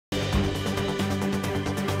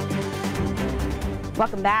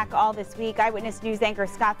Welcome back. All this week, Eyewitness News anchor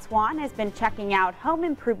Scott Swan has been checking out home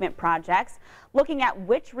improvement projects, looking at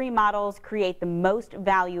which remodels create the most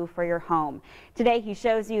value for your home. Today, he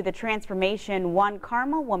shows you the transformation one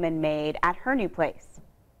Carmel woman made at her new place.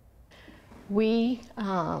 We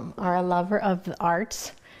are a lover of the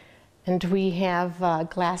arts, and we have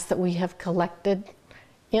glass that we have collected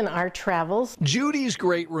in our travels. Judy's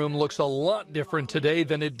great room looks a lot different today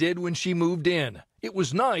than it did when she moved in. It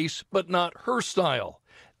was nice, but not her style.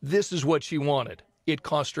 This is what she wanted. It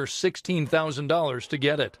cost her $16,000 to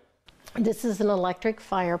get it. This is an electric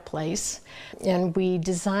fireplace, and we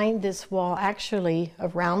designed this wall actually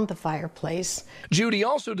around the fireplace. Judy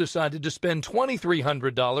also decided to spend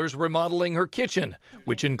 $2,300 remodeling her kitchen,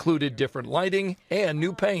 which included different lighting and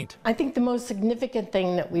new paint. I think the most significant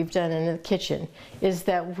thing that we've done in the kitchen is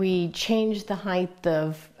that we changed the height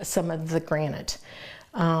of some of the granite.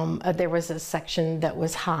 There was a section that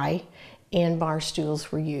was high, and bar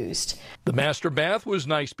stools were used. The master bath was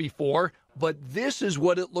nice before, but this is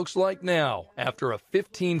what it looks like now after a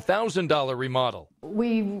 $15,000 remodel.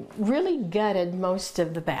 We really gutted most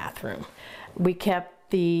of the bathroom. We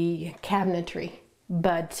kept the cabinetry,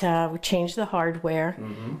 but we changed the hardware,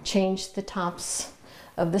 changed the tops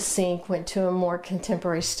of the sink, went to a more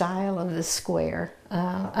contemporary style of the square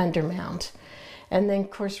undermount, and then of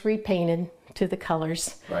course repainted to the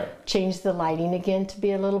colors. Changed the lighting again to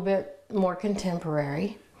be a little bit more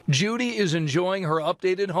contemporary. Judy is enjoying her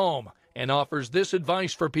updated home and offers this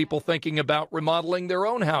advice for people thinking about remodeling their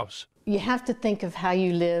own house. You have to think of how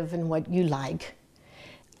you live and what you like.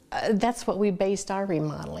 That's what we based our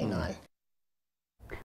remodeling on.